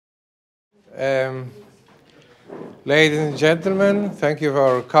Um, Ladies and gentlemen, thank you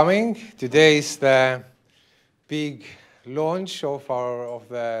for coming. Today is the big launch of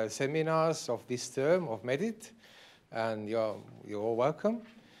the seminars of this term of MEDIT, and you're all welcome.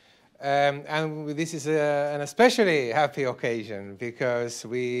 And this is an especially happy occasion because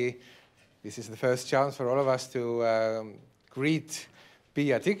this is the first chance for all of us to greet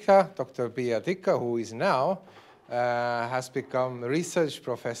Pia Tikka, Dr. Pia Tikka, who is now has become a research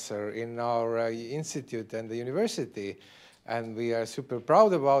professor in our institute and the university. And we are super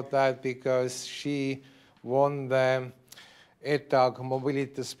proud about that because she won the ETAG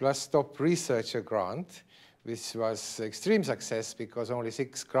Mobilitas Plus Top Researcher Grant, which was extreme success because only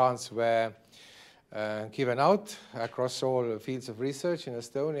 6 grants were given out across all fields of research in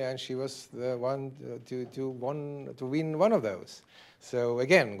Estonia, and she was the one to win one of those. So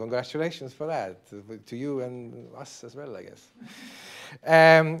again, congratulations for that, to you and us as well, I guess.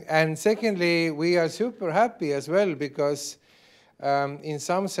 And secondly, we are super happy as well because in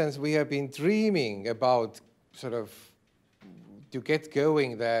some sense we have been dreaming about sort of to get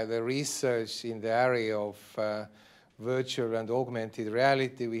going the research in the area of virtual and augmented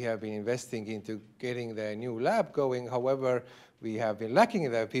reality. We have been investing into getting the new lab going. However, we have been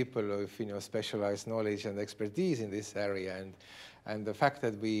lacking the people of specialized knowledge and expertise in this area. And the fact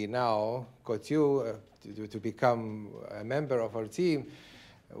that we now got you to become a member of our team,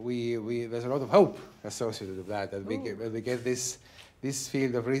 there's a lot of hope associated with that, that we get this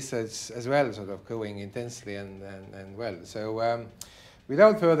field of research as well, sort of going intensely and well. So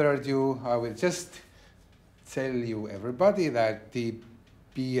without further ado, I will just tell you everybody that the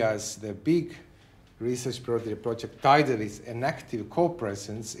big research project title is An Active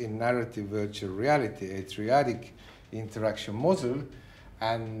Co-Presence in Narrative Virtual Reality, a triadic interaction model.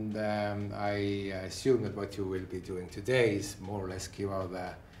 And I assume that what you will be doing today is more or less give out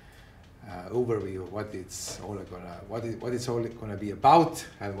the overview of what it's all gonna be about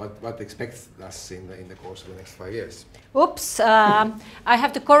and what expects us in the course of the next 5 years. Oops, I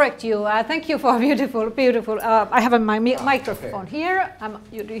have to correct you. Thank you for beautiful. I have my microphone here.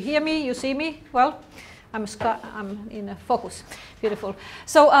 Do you hear me? You see me? Well, I'm in focus. Beautiful.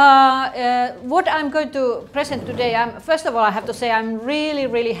 So what I'm going to present today, first of all, I have to say I'm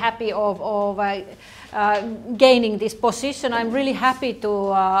really happy of gaining this position. I'm really happy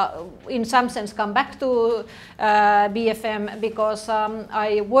to, in some sense, come back to BFM because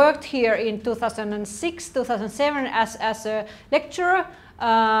I worked here in 2006, 2007 as a lecturer,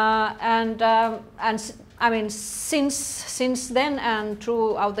 and I mean since then and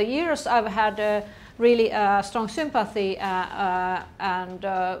throughout the years I've had really strong sympathy and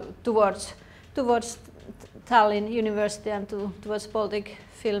towards Tallinn University and towards Baltic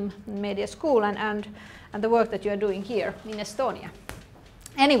Film and Media School and the work that you are doing here in Estonia.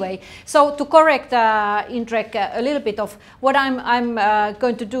 Anyway, so to correct Indrek a little bit of what I'm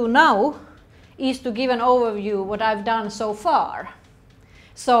going to do now is to give an overview what I've done so far.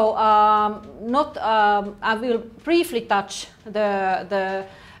 So I will briefly touch the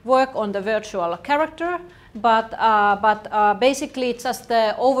work on the virtual character, but basically it's just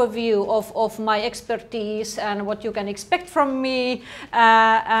the overview of my expertise and what you can expect from me,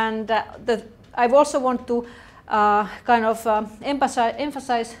 and I also want to kind of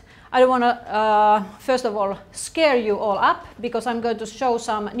emphasize. I don't want to first of all scare you all up because I'm going to show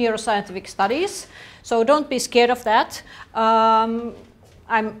some neuroscientific studies, so don't be scared of that.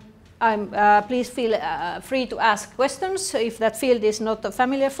 Please feel free to ask questions if that field is not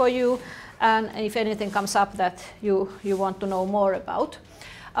familiar for you, and if anything comes up that you want to know more about.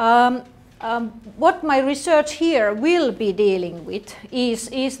 What my research here will be dealing with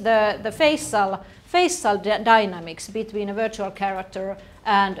is the facial dynamics between a virtual character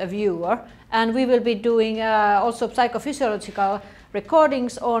and a viewer, and we will be doing also psychophysiological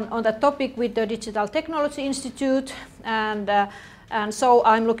recordings on that topic with the Digital Technology Institute, and so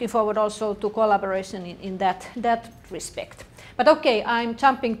I'm looking forward also to collaboration in that respect. But okay, I'm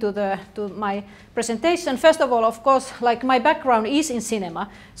jumping to my presentation. First of all, of course, like my background is in cinema,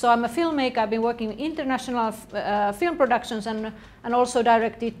 so I'm a filmmaker. I've been working in international film productions and also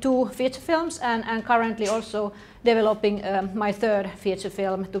directed 2 feature films, and currently also developing my 3rd feature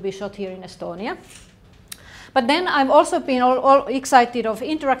film to be shot here in Estonia. But then I've also been all excited of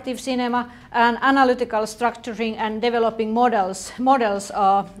interactive cinema and analytical structuring and developing models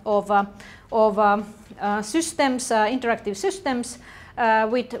of systems, interactive systems,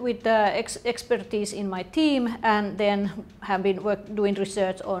 with expertise in my team, and then have been doing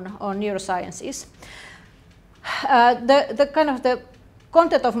research on neurosciences. The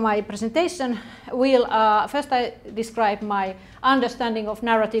content of my presentation will, first I describe my understanding of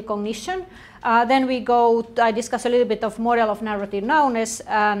narrative cognition, then I discuss a little bit of model of narrative nowness,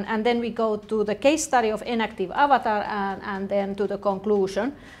 and then we go to the case study of enactive avatar, and then to the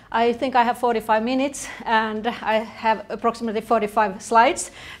conclusion. I think I have 45 minutes and I have approximately 45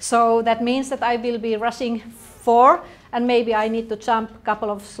 slides, so that means that I will be rushing 4, and maybe I need to jump a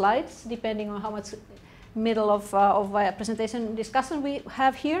couple of slides depending on how much middle of presentation discussion we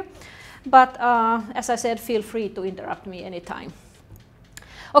have here. But as I said, feel free to interrupt me anytime.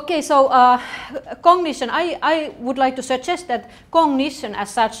 Okay, so cognition, I would like to suggest that cognition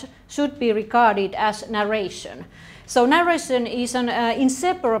as such should be regarded as narration. So narration is an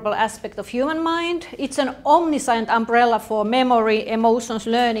inseparable aspect of human mind. It's an omniscient umbrella for memory, emotions,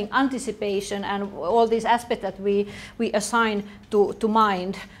 learning, anticipation, and all these aspects that we assign to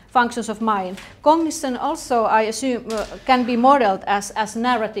mind, functions of mind. Cognition also, I assume, can be modeled as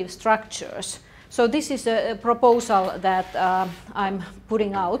narrative structures. So this is a proposal that I'm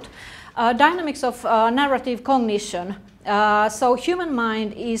putting out. Dynamics of narrative cognition. So human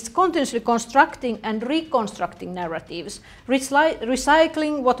mind is continuously constructing and reconstructing narratives,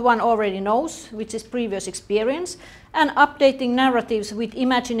 recycling what one already knows, which is previous experience, and updating narratives with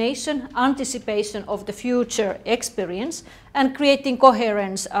imagination, anticipation of the future experience, and creating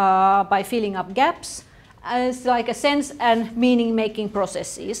coherence by filling up gaps as like a sense and meaning-making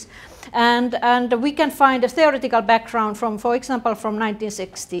processes. And we can find a theoretical background from, for example, from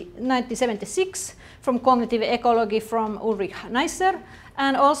 1976, from cognitive ecology from Ulrich Neisser,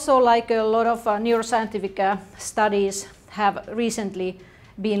 and also like a lot of neuroscientific studies have recently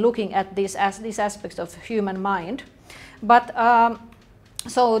been looking at these aspects of human mind. But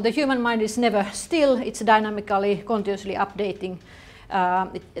so the human mind is never still, it's dynamically, continuously updating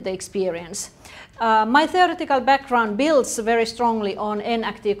the experience. My theoretical background builds very strongly on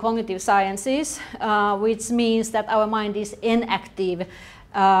enactive cognitive sciences, which means that our mind is enactive.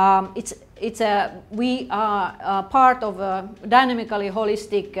 We are part of a dynamically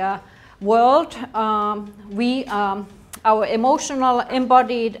holistic world. Our emotional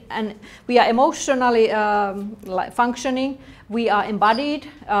embodied, and we are emotionally functioning. We are embodied.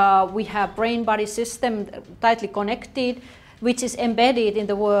 We have brain-body system tightly connected, which is embedded in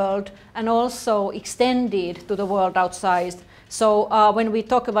the world and also extended to the world outside. So when we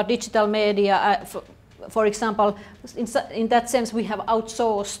talk about digital media, for example, in that sense, we have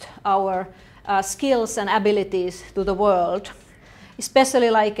outsourced our skills and abilities to the world, especially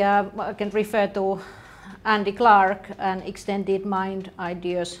like I can refer to Andy Clark and extended mind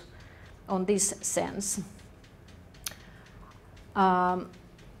ideas on this sense.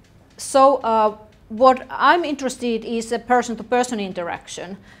 What I'm interested is a person-to-person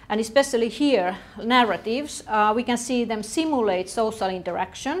interaction, and especially here, narratives. We can see them simulate social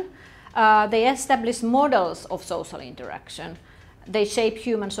interaction. They establish models of social interaction. They shape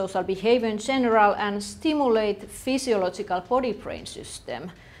human social behavior in general and stimulate physiological body-brain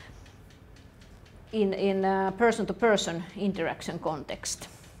system in a person-to-person interaction context.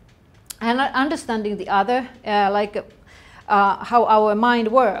 And understanding the other, how our mind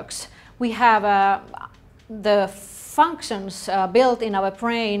works. We have the functions built in our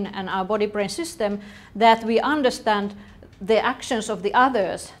brain and our body-brain system that we understand the actions of the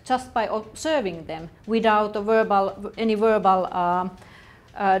others just by observing them without any verbal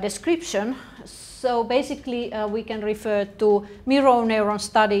description. So basically we can refer to mirror neuron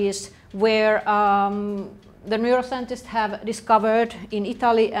studies where the neuroscientists have discovered in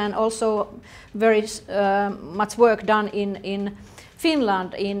Italy, and also very much work done in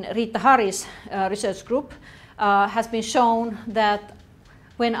Finland in Riitta Hari's research group, has been shown that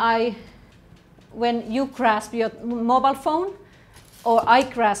when you grasp your mobile phone, or I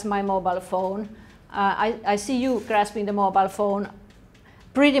grasp my mobile phone, I see you grasping the mobile phone,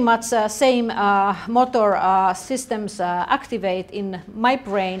 pretty much same motor systems activate in my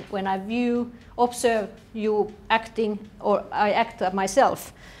brain when I observe you acting, or I act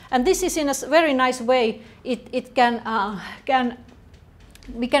myself. And this is in a very nice way,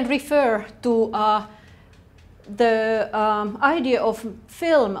 we can refer to the idea of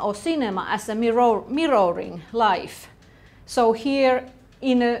film or cinema as a mirroring life. So here,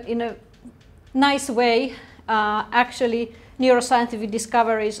 in a nice way, actually neuroscientific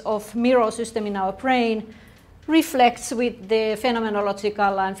discoveries of mirror system in our brain reflects with the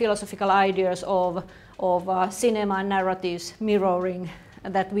phenomenological and philosophical ideas of cinema and narratives mirroring,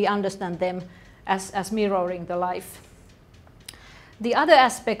 that we understand them as mirroring the life. The other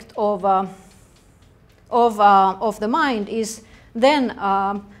aspect of the mind is then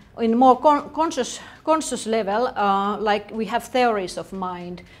in more conscious level, like we have theories of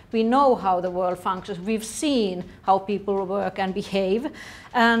mind. We know how the world functions. We've seen how people work and behave.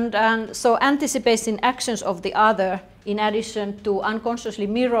 And so anticipating actions of the other, in addition to unconsciously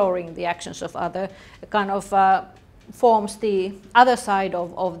mirroring the actions of other, kind of forms the other side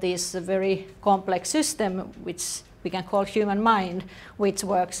of this very complex system, which we can call human mind, which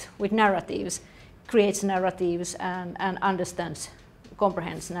works with narratives, creates narratives, and understands,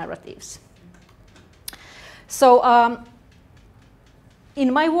 comprehends narratives. So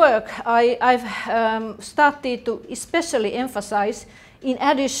in my work, I've started to especially emphasize, in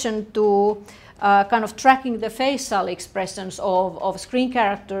addition to kind of tracking the facial expressions of screen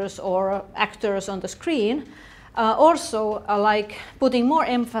characters or actors on the screen, also like putting more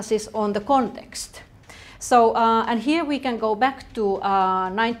emphasis on the context. So, and here we can go back to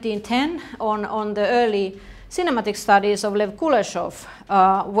 1910 on the early cinematic studies of Lev Kuleshov,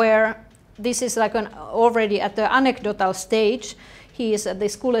 where this is like already at the anecdotal stage. He is at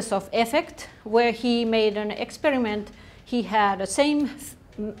this Kuleshov effect, where he made an experiment. He had the same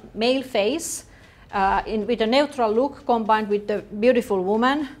male face with a neutral look combined with the beautiful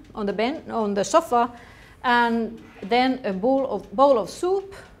woman on the sofa, and then a bowl of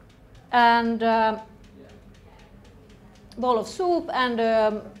soup and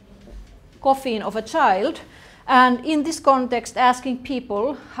coffin of a child. And in this context, asking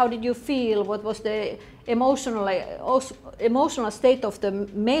people, how did you feel? What was the emotional state of the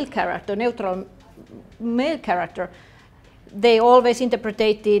male character, neutral male character? They always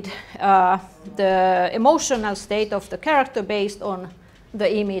interpreted the emotional state of the character based on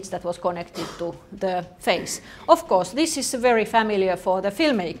the image that was connected to the face. Of course, this is very familiar for the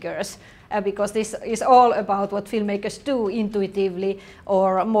filmmakers, because this is all about what filmmakers do intuitively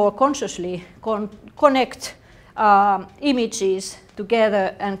or more consciously, connect images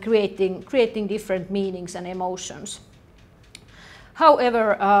together and creating different meanings and emotions.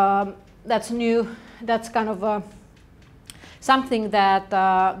 However, that's new. That's kind of something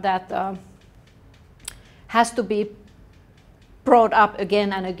that has to be brought up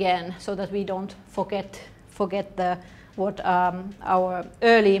again and again, so that we don't forget what our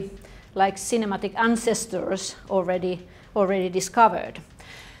early, like, cinematic ancestors already discovered.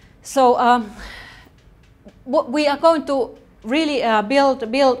 So what we are going to really build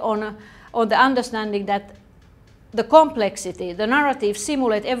on the understanding that the complexity, the narrative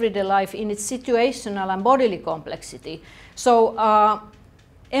simulate everyday life in its situational and bodily complexity. So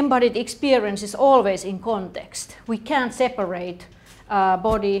embodied experience is always in context. We can't separate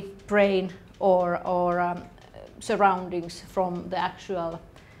body, brain, or surroundings from the actual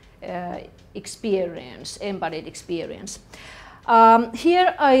experience, embodied experience.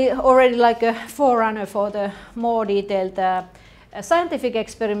 Here I already like a forerunner for the more detailed scientific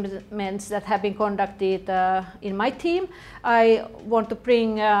experiments that have been conducted in my team. I want to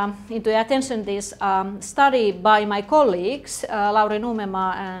bring into attention this study by my colleagues, Lauri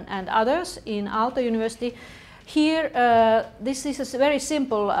Numema and others in Aalto University. Here, this is a very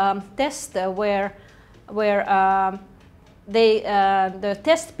simple test where the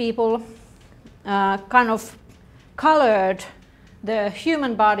test people kind of colored the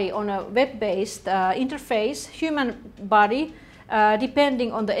human body on a web-based interface, human body,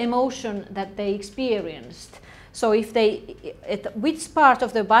 depending on the emotion that they experienced. So if which part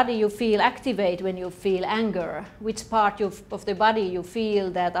of the body you feel activate when you feel anger, which part of the body you feel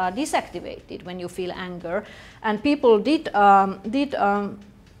that are deactivated when you feel anger. And people did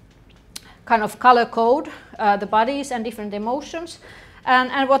kind of color code the bodies and different emotions.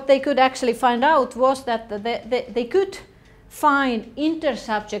 And what they could actually find out was that they could find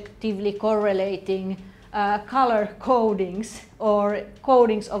intersubjectively correlating color codings or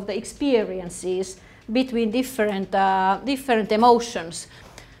codings of the experiences between different emotions.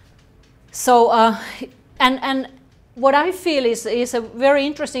 So and what I feel is very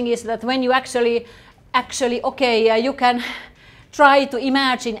interesting is that when you actually you can try to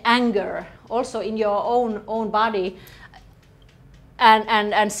imagine anger also in your own body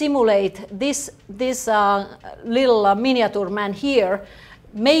and simulate this little miniature man here.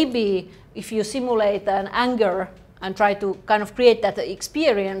 Maybe if you simulate an anger and try to kind of create that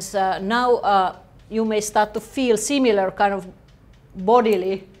experience, now you may start to feel similar kind of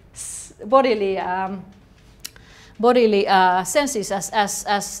bodily senses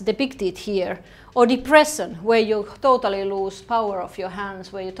as depicted here. Or depression, where you totally lose power of your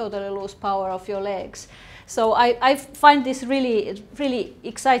hands, where you totally lose power of your legs. So I find this really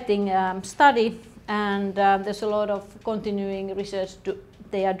exciting study, and there's a lot of continuing research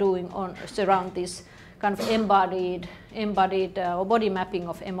they are doing around this kind of embodied or body mapping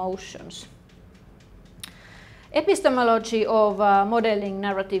of emotions. Epistemology of modeling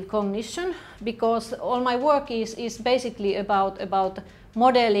narrative cognition, because all my work is basically about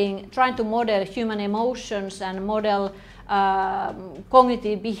modeling, trying to model human emotions and model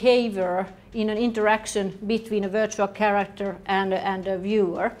cognitive behavior in an interaction between a virtual character and a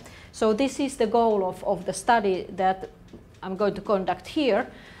viewer. So this is the goal of the study that I'm going to conduct here,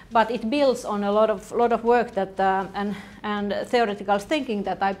 but it builds on a lot of work that and theoretical thinking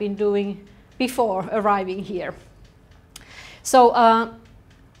that I've been doing before arriving here. So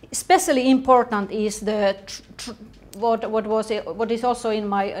especially important is what is also in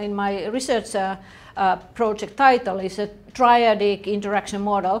my research project title is a triadic interaction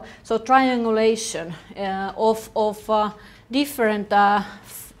model. So triangulation of different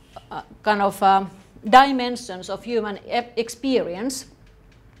kind of dimensions of human experience.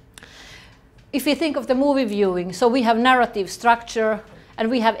 If we think of the movie viewing, so we have narrative structure and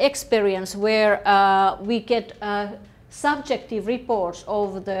we have experience where we get subjective reports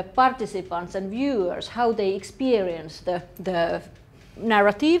of the participants and viewers, how they experience the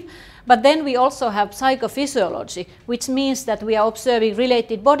narrative. But then we also have psychophysiology, which means that we are observing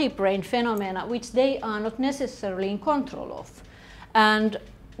related body-brain phenomena which they are not necessarily in control of. And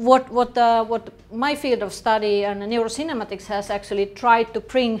what my field of study and neurocinematics has actually tried to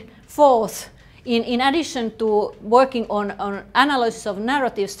bring forth, in addition to working on analysis of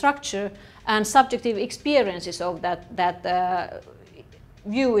narrative structure and subjective experiences of that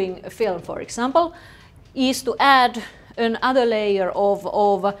viewing a film, for example, is to add another layer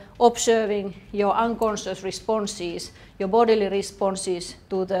of observing your unconscious responses, your bodily responses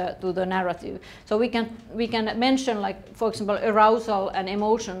to the narrative. So we can mention, like, for example, arousal and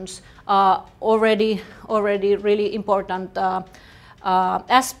emotions are already really important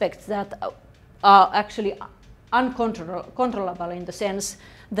aspects that are actually uncontrollable, in the sense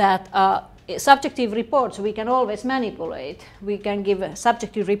that subjective reports we can always manipulate. We can give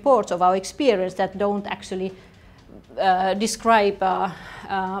subjective reports of our experience that don't actually describe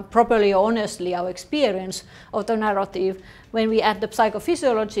properly or honestly our experience of the narrative. When we add the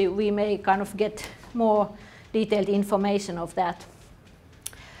psychophysiology, we may kind of get more detailed information of that.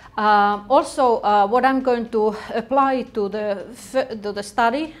 Also, what I'm going to apply to the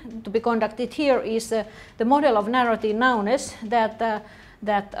study to be conducted here is the model of narrative nowness that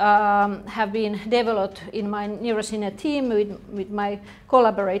have been developed in my neurocine team with my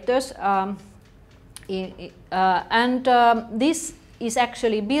collaborators. This is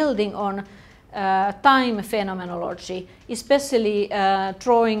actually building on time phenomenology, especially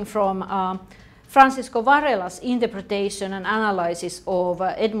drawing from Francisco Varela's interpretation and analysis of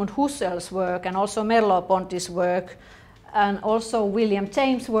Edmund Husserl's work, and also Merleau-Ponty's work, and also William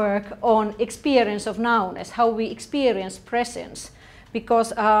James' work on experience of nowness, how we experience presence,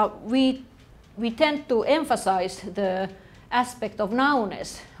 because we tend to emphasize the aspect of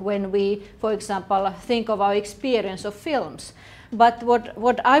nowness when we, for example, think of our experience of films. But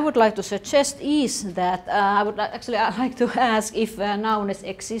what I would like to suggest is that I would actually like to ask if nowness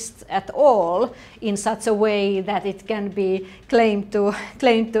exists at all in such a way that it can be claimed to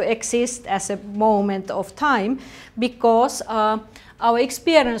exist as a moment of time, because our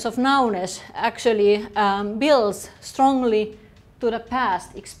experience of nowness actually builds strongly to the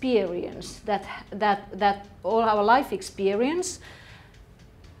past experience, that all our life experience,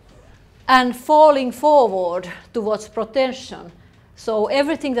 and falling forward towards protension. So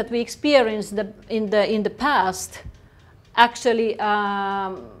everything that we experience in the past actually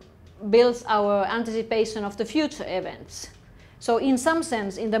builds our anticipation of the future events. So in some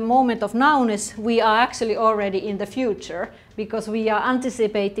sense, in the moment of nowness, we are actually already in the future, because we are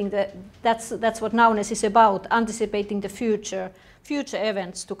anticipating that's what nowness is about, anticipating the future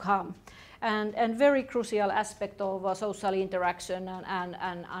events to come. And very crucial aspect of social interaction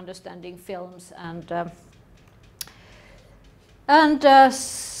and understanding films.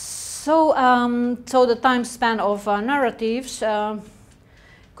 So the time span of narratives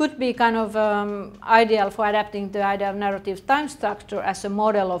could be kind of ideal for adapting the idea of narrative time structure as a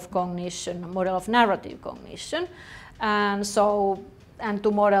model of cognition, a model of narrative cognition, and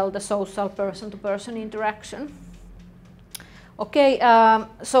to model the social person-to-person interaction. Okay,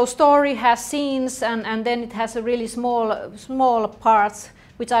 so story has scenes, and then it has a really small parts,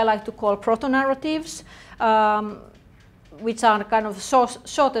 which I like to call proto-narratives, which are kind of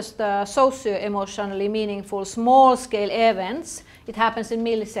shortest socio-emotionally meaningful small-scale events. It happens in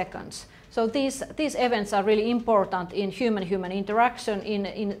milliseconds. So these events are really important in human-human interaction,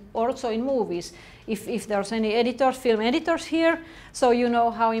 also in movies. If there's any film editors here, so you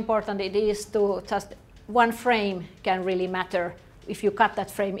know how important it is to just one frame can really matter if you cut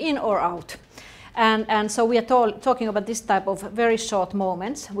that frame in or out. And so we are talking about this type of very short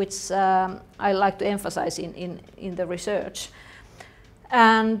moments, which I like to emphasize in the research.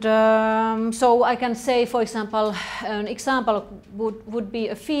 And so I can say, for example, an example would be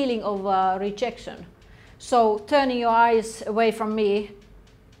a feeling of rejection. So turning your eyes away from me,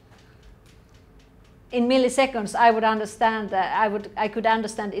 in milliseconds, I would understand that I could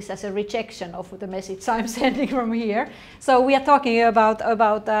understand this as a rejection of the message I'm sending from here. So we are talking about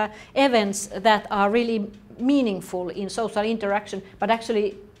events that are really meaningful in social interaction, but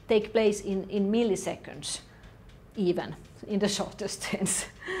actually take place in milliseconds, even in the shortest sense.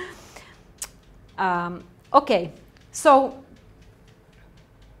 Okay, so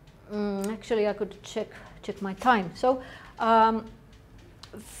actually I could check my time. So.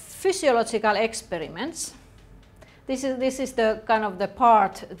 Physiological experiments. This is the kind of the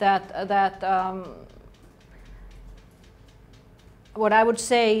part that what I would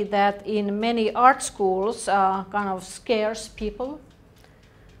say that in many art schools kind of scares people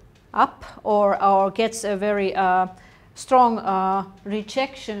up or gets a very strong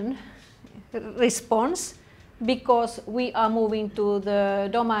rejection response, because we are moving to the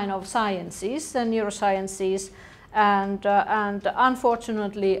domain of sciences and neurosciences. And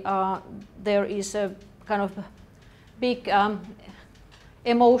unfortunately, there is a kind of big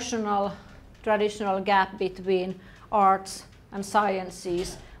emotional, traditional gap between arts and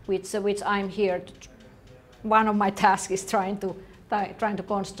sciences, which I'm here to. One of my tasks is trying to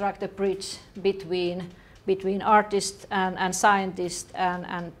construct a bridge between artists and scientists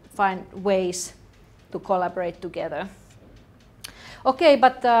and find ways to collaborate together. Okay,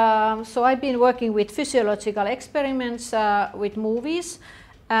 but so I've been working with physiological experiments with movies,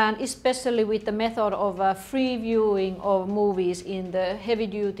 and especially with the method of free viewing of movies in the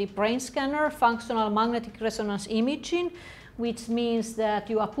heavy-duty brain scanner, functional magnetic resonance imaging, which means that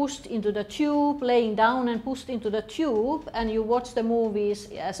you are pushed into the tube, laying down and pushed into the tube, and you watch the movies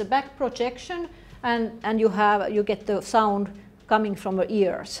as a back projection, and you get the sound coming from your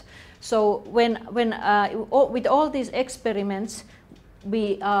ears. So with all these experiments,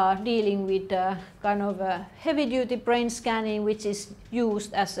 we are dealing with kind of heavy-duty brain scanning, which is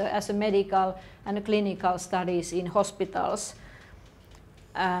used as a medical and clinical studies in hospitals,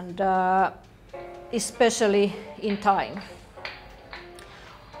 and especially in time.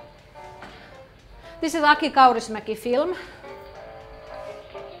 This is Aki Kaurismäki film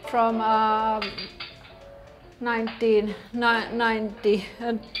from 1990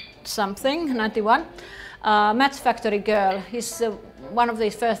 something, 91. Match Factory Girl is one of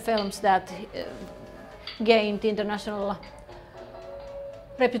the first films that gained international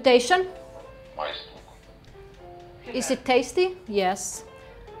reputation. Is it tasty? Yes.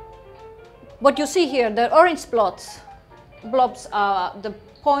 What you see here, the orange blobs are the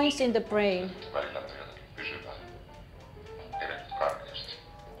points in the brain.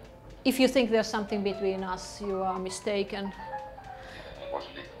 If you think there's something between us, you are mistaken.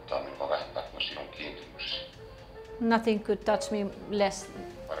 Nothing could touch me less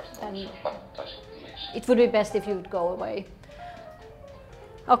than... It would be best if you would go away.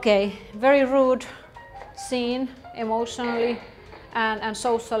 Okay, very rude scene, emotionally and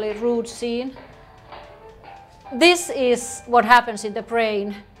socially rude scene. This is what happens in the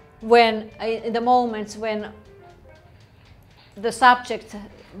brain when, in the moments when the subject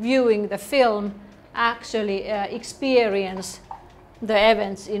viewing the film actually experience the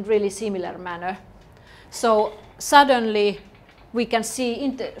events in really similar manner. So suddenly we can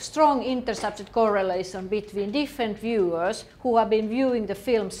see strong inter-subject correlation between different viewers who have been viewing the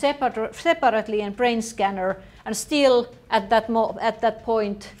film separately in brain scanner, and still at that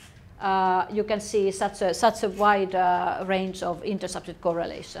point you can see such a wide range of inter-subject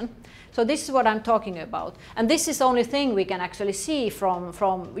correlation. So this is what I'm talking about, and this is the only thing we can actually see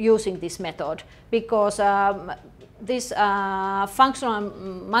from using this method, because this functional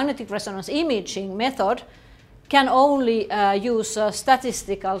magnetic resonance imaging method can only use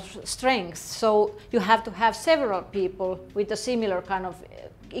statistical strength. So you have to have several people with a similar kind of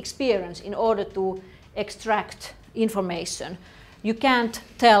experience in order to extract information. You can't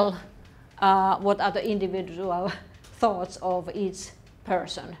tell what are the individual thoughts of each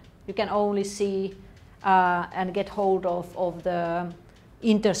person. You can only see and get hold of the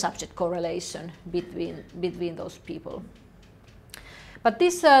inter-subject correlation between those people. But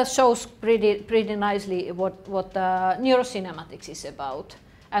this shows pretty nicely what neurocinematics is about,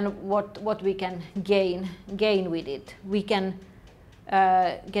 and what we can gain with it. We can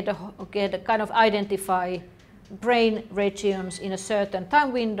get a kind of identify brain regions in a certain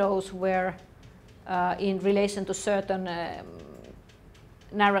time windows where in relation to certain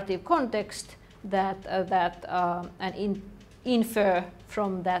narrative context and infer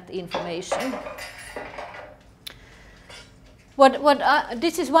from that information.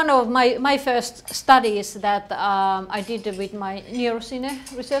 This is one of my first studies that I did with my Neurocine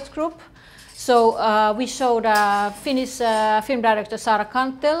research group. So we showed Finnish film director Saara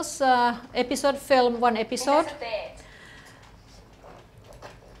Kanttel's one episode.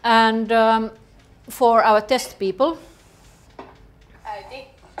 And for our test people.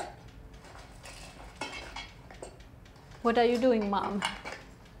 What are you doing, Mom?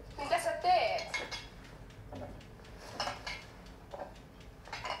 Mitä sä teet?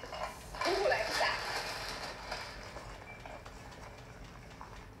 Kuuleeko sä?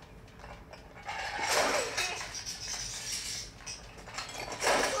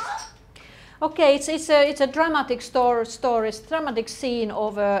 Okay, it's a dramatic story, dramatic scene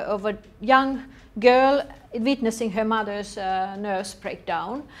of a young girl witnessing her mother's nervous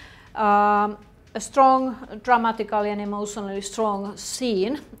breakdown. A strong, dramatically and emotionally strong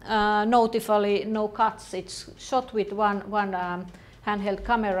scene. Notably, no cuts. It's shot with one handheld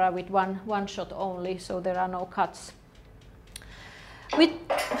camera with one shot only, so there are no cuts.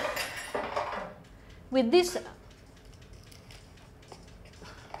 With this.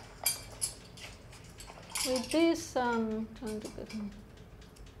 Trying to get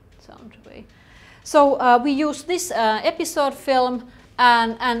sound away. So we use this episode film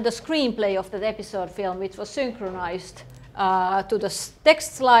and the screenplay of that episode film, which was synchronized to the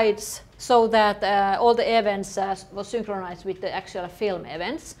text slides, so that all the events were synchronized with the actual film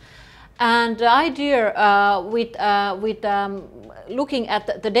events. And the idea with looking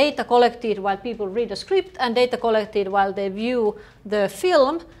at the data collected while people read the script and data collected while they view the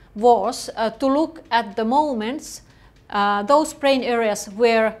film was to look at the moments, those brain areas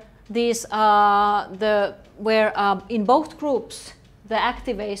where these where in both groups the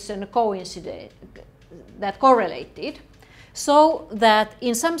activation coincided, that correlated, so that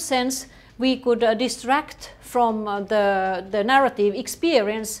in some sense we could distract from the narrative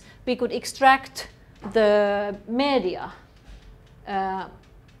experience. We could extract the media,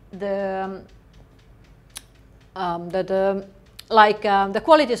 the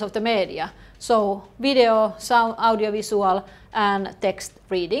qualities of the media, so video, sound, audiovisual, and text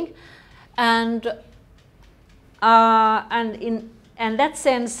reading, and in that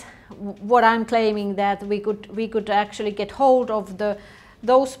sense, what I'm claiming that we could actually get hold of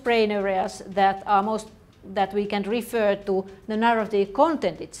those brain areas that we can refer to the narrative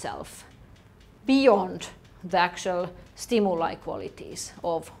content itself, beyond the actual stimuli qualities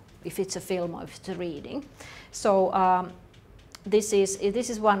of if it's a film or if it's a reading. So this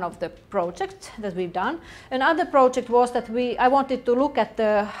is one of the projects that we've done. Another project was that I wanted to look at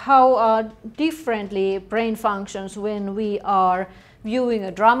how differently brain functions when we are viewing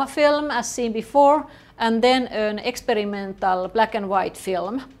a drama film, as seen before, and then an experimental black and white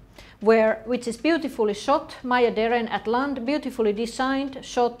film, which is beautifully shot. Maya Deren at Lund, beautifully designed,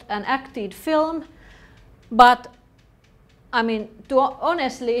 shot, and acted film. But I mean,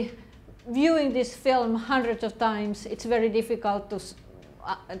 honestly, viewing this film hundreds of times, it's very difficult to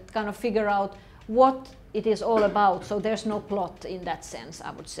kind of figure out what it is all about. So there's no plot in that sense,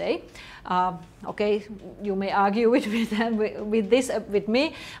 I would say. Okay, you may argue with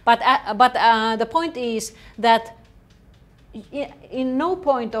me, but the point is that in no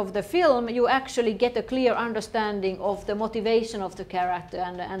point of the film you actually get a clear understanding of the motivation of the character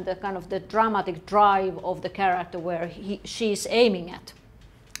and the kind of the dramatic drive of the character where she's aiming at.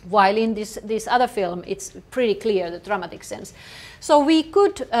 While in this other film, it's pretty clear, the dramatic sense. So we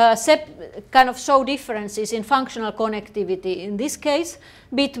could kind of show differences in functional connectivity in this case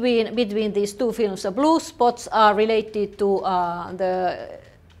between these two films. The blue spots are related to the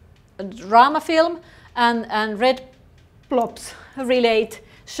drama film, and red blobs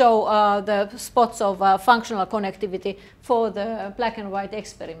show the spots of functional connectivity for the black and white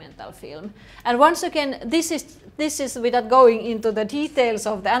experimental film. And once again, this is without going into the details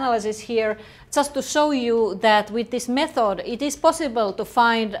of the analysis here, just to show you that with this method it is possible to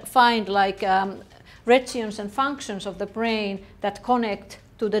find like regions and functions of the brain that connect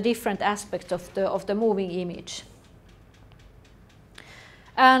to the different aspects of the moving image.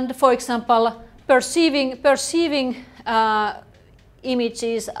 And for example, perceiving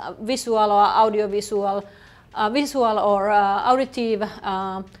images, visual or audiovisual, visual or auditive,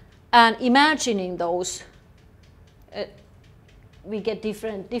 and imagining those, we get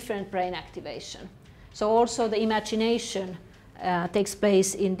different brain activation. So also the imagination takes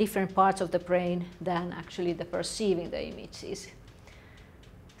place in different parts of the brain than actually the perceiving the images.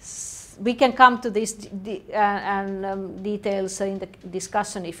 we can come to this details in the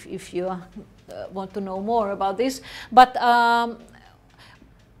discussion if you want to know more about this. But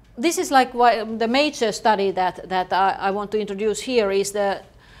this is like the major study that I want to introduce here is the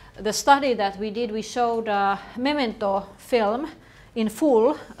study that we did. We showed Memento film in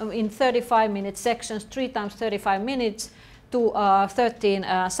full in 35-minute sections, 3 times 35 minutes to 13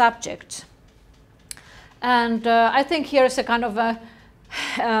 subjects. And I think here is a kind of a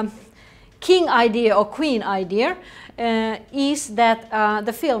king idea or queen idea is that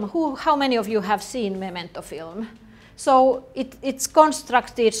the film, how many of you have seen Memento film? So it's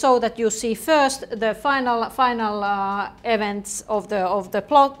constructed so that you see first the final events of the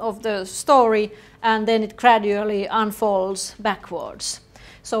plot of the story, and then it gradually unfolds backwards.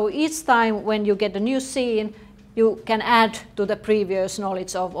 So each time when you get a new scene, you can add to the previous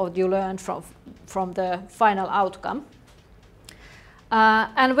knowledge of what you learned from the final outcome.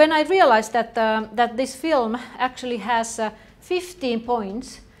 And when I realized that this film actually has 15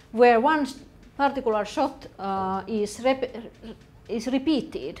 points where one particular shot is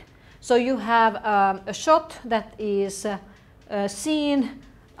repeated. So you have a shot that is seen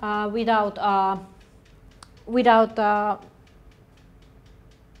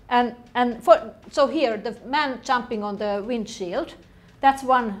so here the man jumping on the windshield, that's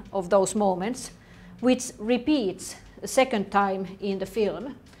one of those moments which repeats a second time in the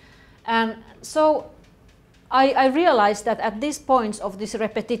film. And so I realized that at these points of this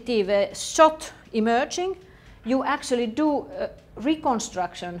repetitive shot emerging, you actually do a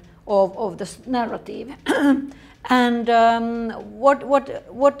reconstruction of the narrative. And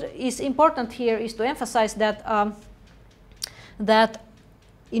what is important here is to emphasize that that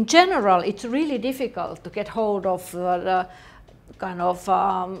in general it's really difficult to get hold of the kind of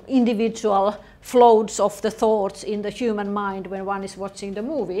individual floats of the thoughts in the human mind when one is watching the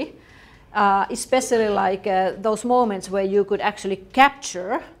movie. Especially like those moments where you could actually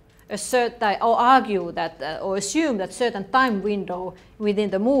capture a certain, or argue that, or assume that certain time window within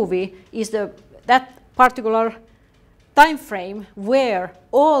the movie is that particular time frame where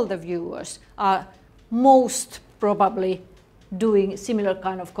all the viewers are most probably doing similar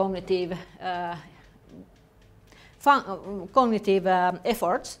kind of cognitive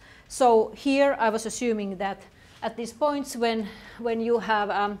efforts. So here I was assuming that at these points when you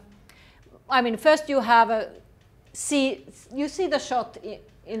have first you have you see the shot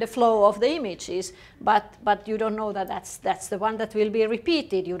in the flow of the images, but you don't know that that's the one that will be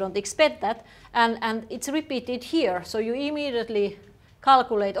repeated. You don't expect that, and it's repeated here. So you immediately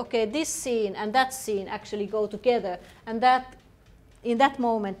calculate, okay, this scene and that scene actually go together, and that in that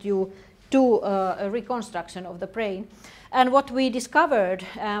moment you do a reconstruction of the brain. And what we discovered,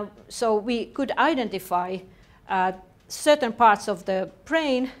 so we could identify certain parts of the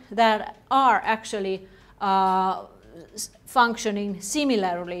brain that are actually functioning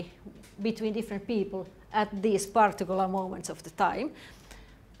similarly between different people at these particular moments of the time.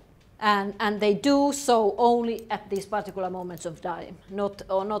 And they do so only at these particular moments of time, not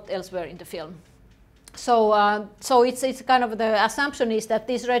elsewhere in the film. So, so it's kind of the assumption is that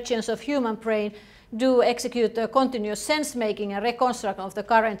these regions of human brain do execute a continuous sense-making and reconstruction of the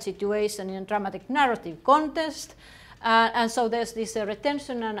current situation in a dramatic narrative context. And so there's this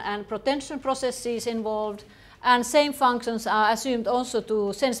retention and protension processes involved, and same functions are assumed also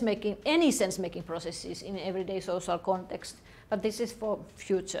to sense-making, any sense-making processes in everyday social context, but this is for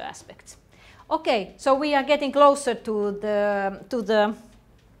future aspects. Okay, so we are getting closer to the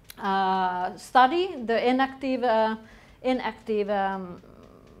study, the enactive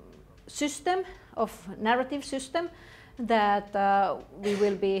system of narrative system that we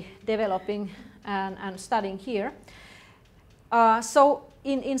will be developing and studying here. So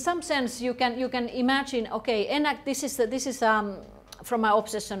in some sense you can imagine, okay, this is from my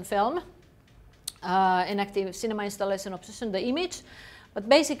Obsession film, enactive cinema installation Obsession, the image, but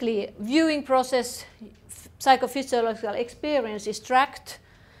basically viewing process, psychophysiological experience is tracked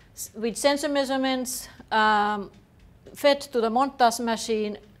with sensor measurements, fed to the montage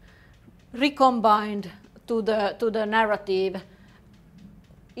machine, recombined to the narrative,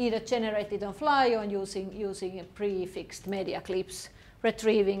 either generated on fly or using prefixed media clips,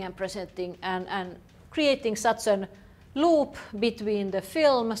 retrieving and presenting and creating such a loop between the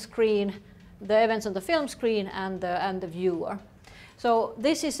film screen, the events on the film screen, and the viewer. So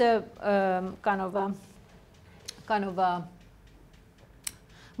this is a kind of a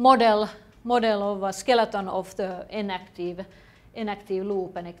model of a skeleton of the enactive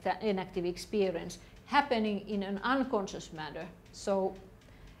loop and enactive experience happening in an unconscious manner. So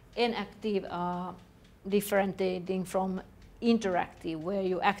enactive are differentiating from interactive, where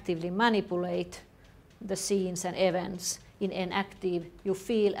you actively manipulate the scenes and events. In enactive, you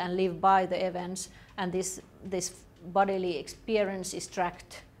feel and live by the events, and this bodily experience is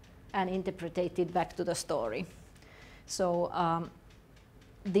tracked and interpreted back to the story. So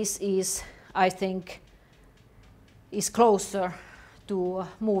this is, I think, is closer to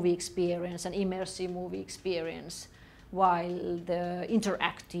movie experience, an immersive movie experience, while the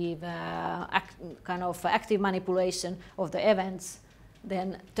interactive kind of active manipulation of the events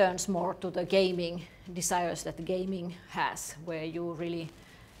then turns more to the gaming desires that the gaming has, where you really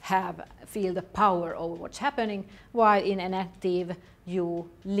feel the power over what's happening, while in enactive you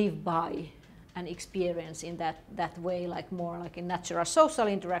live by and experience in that way, like more like in natural social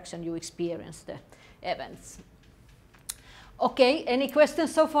interaction, you experience the events. Okay, any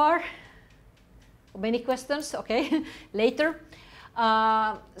questions so far? Many questions, okay, later.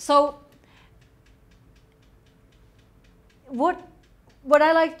 So what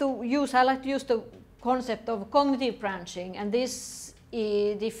I like to use the concept of cognitive branching, and this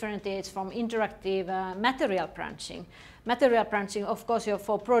differentiates from interactive material branching. Material branching, of course,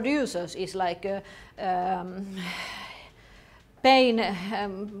 for producers is like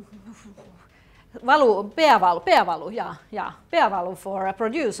P-value for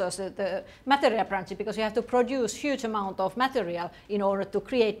producers, the material branching, because you have to produce huge amount of material in order to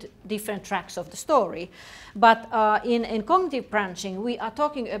create different tracks of the story. But in cognitive branching, we are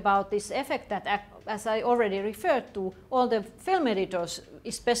talking about this effect that, as I already referred to, all the film editors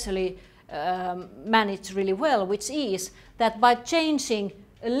especially manage really well, which is that by changing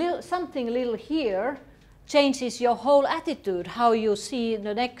something a little here, changes your whole attitude, how you see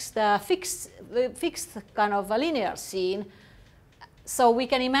the next fixed kind of a linear scene. So we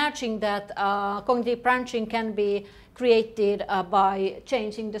can imagine that cognitive branching can be created by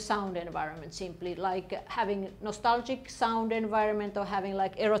changing the sound environment, simply like having nostalgic sound environment or having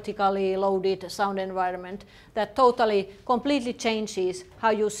like erotically loaded sound environment that totally, completely changes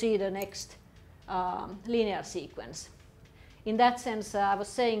how you see the next linear sequence. In that sense, I was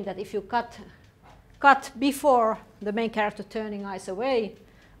saying that if you cut before the main character turning eyes away,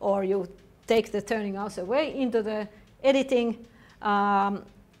 or you take the turning eyes away into the editing, that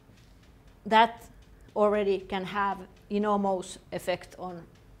already can have enormous effect on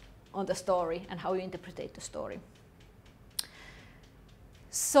the story and how you interpret the story.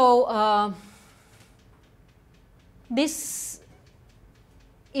 So this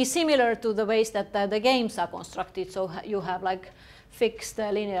is similar to the ways that the games are constructed. So you have like fixed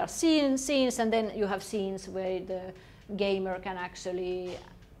linear scenes, and then you have scenes where the gamer can actually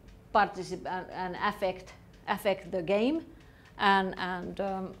participate and affect the game.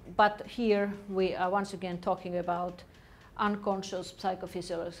 But here we are once again talking about unconscious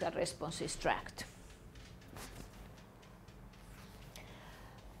psychophysiological responses tracked.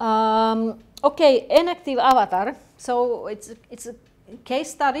 Okay, enactive avatar. So it's a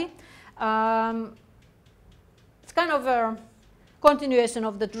case study. It's kind of a continuation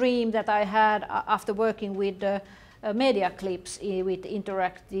of the dream that I had after working with media clips with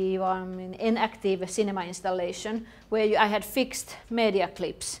interactive inactive cinema installation, where I had fixed media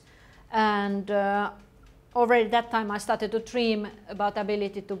clips, and already that time I started to dream about the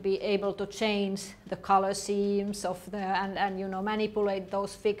ability to be able to change the color schemes of the and you know, manipulate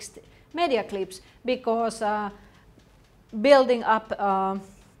those fixed media clips, because building up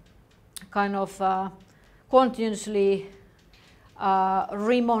kind of continuously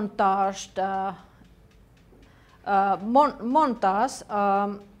remontaged montage,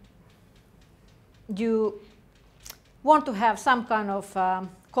 you want to have some kind of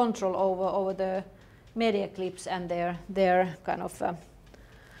control over the media clips and their kind of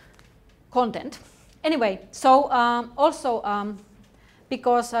content. Anyway, so also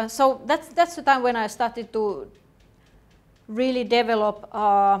because so that's the time when I started to really develop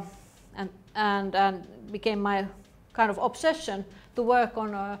and became my kind of obsession to work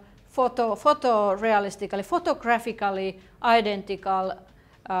on photographically identical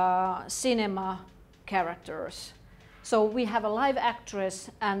cinema characters. So we have a live actress,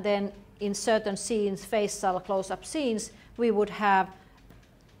 and then in certain scenes, facial close-up scenes, we would have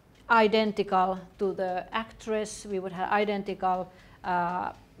identical to the actress, we would have identical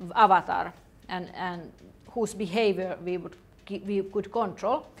avatar, and whose behavior we could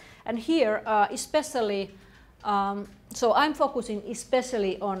control. And here, especially, so I'm focusing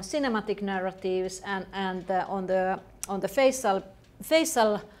especially on cinematic narratives and on the facial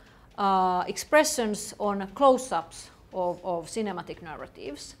expressions on close-ups of cinematic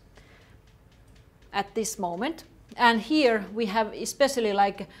narratives at this moment. And here we have especially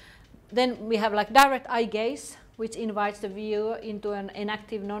then we have like direct eye gaze, which invites the viewer into an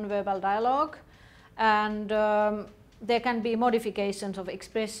inactive non-verbal dialogue, and there can be modifications of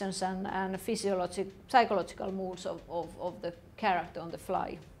expressions and psychological moods of the character on the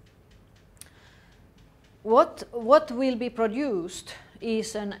fly. What will be produced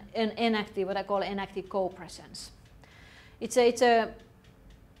is an enactive, what I call enactive co-presence.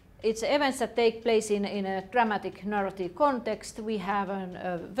 It's events that take place in a dramatic narrative context. We have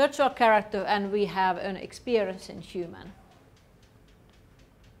a virtual character and we have an experiencing human.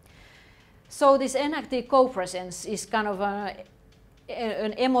 So this enactive co-presence is kind of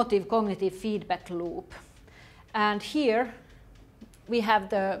an emotive cognitive feedback loop. And here we have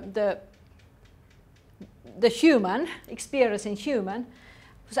the human, experiencing human,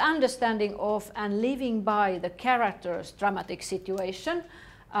 whose understanding of and living by the character's dramatic situation,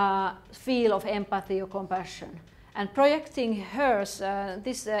 feel of empathy or compassion, and projecting hers,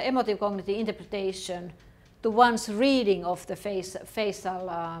 this emotive cognitive interpretation to one's reading of the facial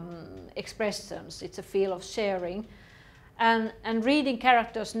expressions. It's a feel of sharing, and reading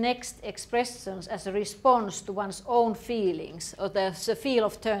characters' next expressions as a response to one's own feelings, or the feel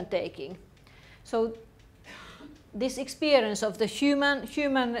of turn-taking. So this experience of the human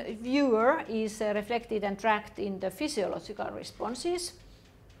viewer is reflected and tracked in the physiological responses.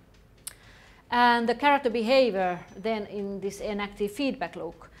 And the character behavior then in this enactive feedback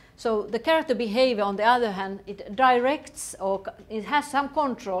loop. So the character behavior, on the other hand, it directs or it has some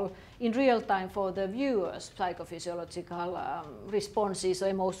control in real time for the viewer's psychophysiological responses or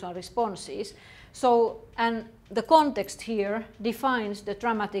emotional responses. So, and the context here defines the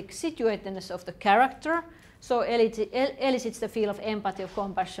dramatic situatedness of the character, so elicits the feel of empathy or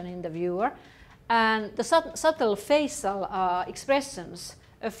compassion in the viewer. And the subtle facial expressions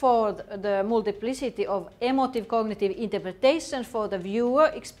afford the multiplicity of emotive cognitive interpretations for the viewer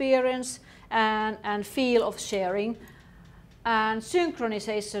experience and feel of sharing, and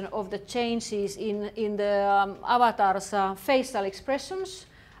synchronization of the changes in the avatar's facial expressions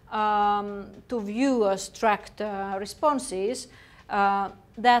to viewers' tracked responses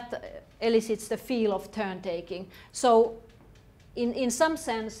that elicits the feel of turn-taking. So in some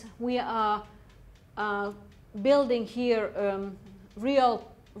sense we are building here real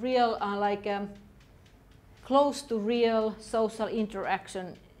close to real social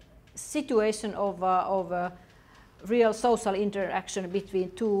interaction situation of real social interaction between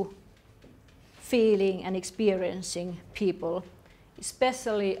two feeling and experiencing people,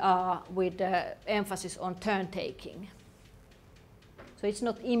 especially with emphasis on turn-taking. So it's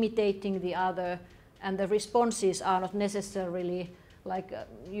not imitating the other, and the responses are not necessarily like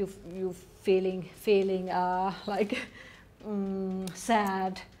you feeling like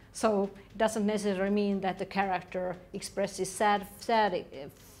sad. So it doesn't necessarily mean that the character expresses sad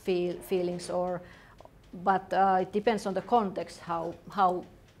feelings, but it depends on the context how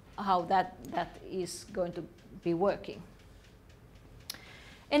that is going to be working.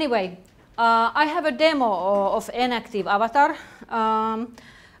 Anyway, I have a demo of enactive avatar,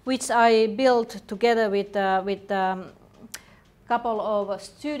 which I built together with a couple of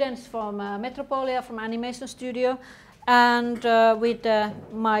students from Metropolia, from Animation Studio, and with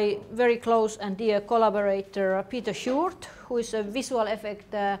my very close and dear collaborator Peter Hjort, who is a visual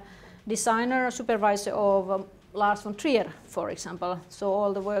effect designer, supervisor of Lars von Trier, for example. So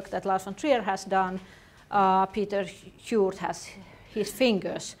all the work that Lars von Trier has done, Peter Hjort has his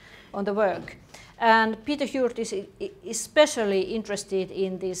fingers on the work. And Peter Hjort is especially interested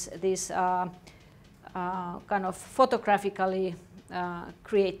in this kind of photographically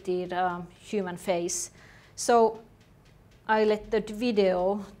created human face. So I let the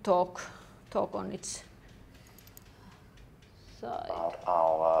video talk on its side. About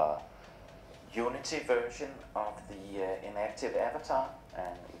our Unity version of the inactive avatar,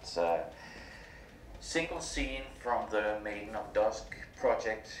 and it's a single scene from the Maiden of Dusk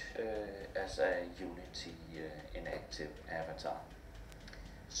project as a Unity inactive avatar.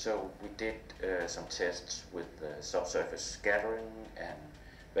 So we did some tests with subsurface scattering and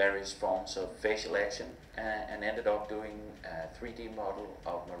various forms of facial action, and ended up doing a 3D model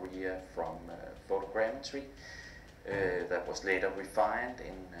of Maria from photogrammetry that was later refined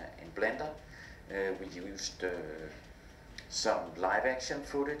in Blender. We used some live action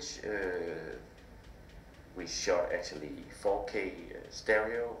footage. We shot actually 4K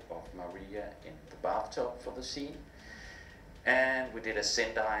stereo of Maria in the bathtub for the scene, and we did a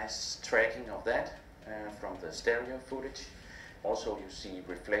synthesized tracking of that from the stereo footage. Also you see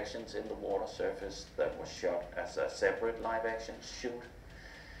reflections in the water surface that was shot as a separate live action shoot,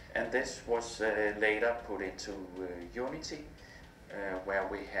 and this was later put into Unity, where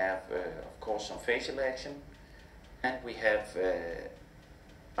we have of course some facial action, And we have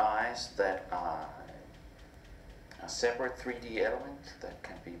eyes that are a separate 3D element that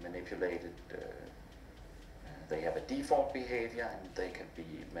can be manipulated. They have a default behavior and they can be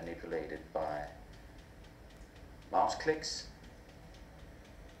manipulated by mouse clicks.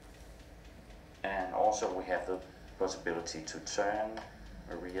 And also we have the possibility to turn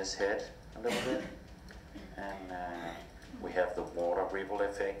Maria's head a little bit. And we have the water ripple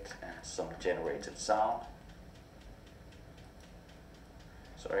effect and some generated sound.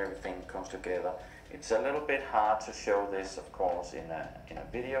 So everything comes together. It's a little bit hard to show this, of course, in a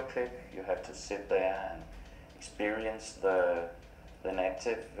video clip. You have to sit there and experience the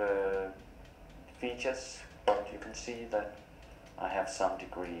native features, but you can see that I have some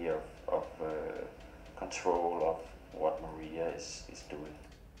degree of control of what Maria is doing.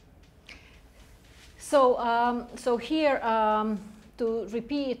 So here, to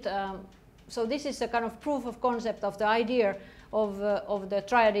repeat, so this is a kind of proof of concept of the idea of the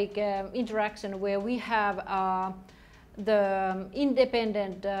triadic interaction, where we have the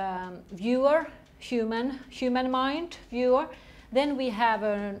independent viewer, human mind viewer. Then we have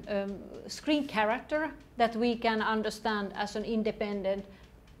a screen character that we can understand as an independent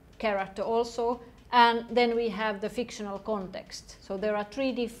character also. And then we have the fictional context. So there are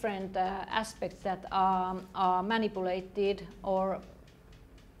three different aspects that are manipulated, or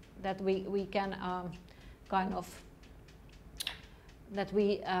that we can kind of, that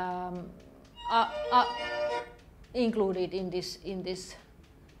we are included in this.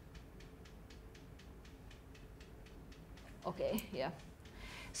 Okay, yeah.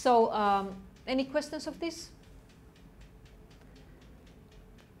 So any questions of this?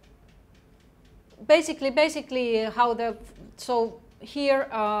 Basically how so here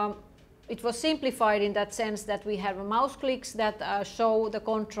it was simplified in that sense that we have mouse clicks that show the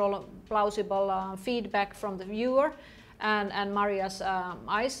control plausible feedback from the viewer, and Maria's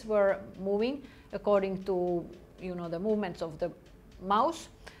eyes were moving according to, you know, the movements of the mouse,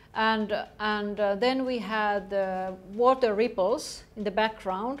 and then we had the water ripples in the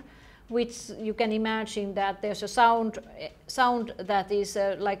background, which you can imagine that there's a sound that is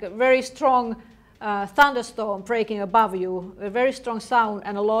like a very strong thunderstorm breaking above you, a very strong sound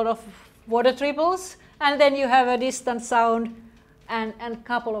and a lot of water ripples, and then you have a distant sound and a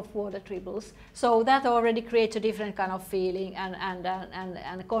couple of water ripples. So that already creates a different kind of feeling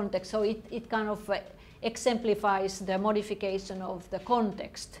and context. So it kind of exemplifies the modification of the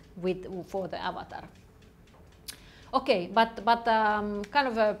context for the avatar. Okay, but kind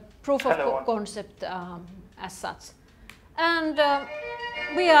of a proof of concept as such. And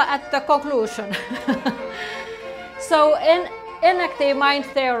we are at the conclusion. So enactive mind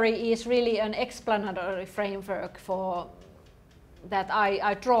theory is really an explanatory framework for that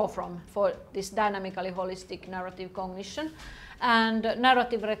I draw from for this dynamically holistic narrative cognition, and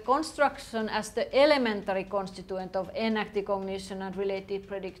narrative reconstruction as the elementary constituent of enactive cognition and related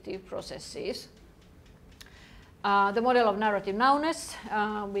predictive processes. The model of narrative nowness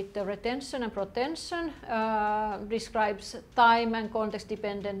with the retention and protension describes time and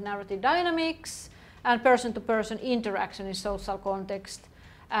context-dependent narrative dynamics and person-to-person interaction in social context.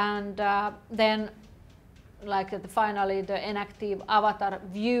 And then, like finally, the enactive avatar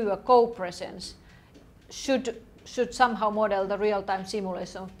viewer co-presence should somehow model the real-time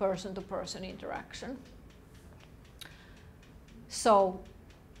simulation of person-to-person interaction. So,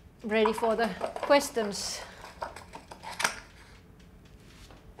 ready for the questions?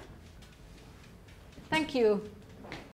 Thank you.